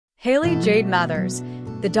Hailie Jade Mathers,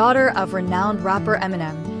 the daughter of renowned rapper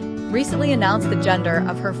Eminem, recently announced the gender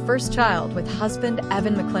of her first child with husband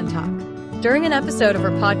Evan McClintock. During an episode of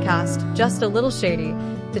her podcast, Just a Little Shady,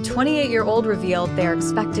 the 28-year-old revealed they are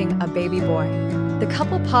expecting a baby boy. The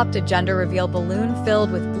couple popped a gender reveal balloon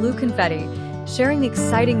filled with blue confetti, sharing the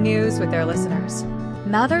exciting news with their listeners.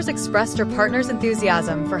 Mathers expressed her partner's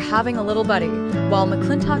enthusiasm for having a little buddy, while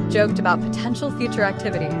McClintock joked about potential future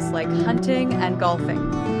activities like hunting and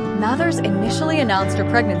golfing. Mathers initially announced her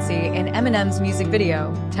pregnancy in Eminem's music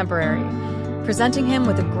video, Temporary, presenting him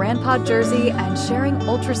with a grandpa jersey and sharing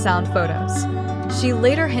ultrasound photos. She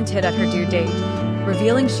later hinted at her due date,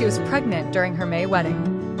 revealing she was pregnant during her May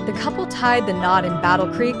wedding. The couple tied the knot in Battle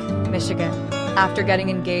Creek, Michigan, after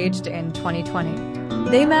getting engaged in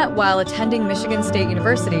 2020. They met while attending Michigan State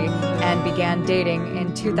University and began dating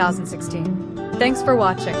in 2016. Thanks for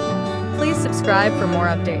watching. Please subscribe for more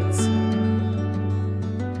updates.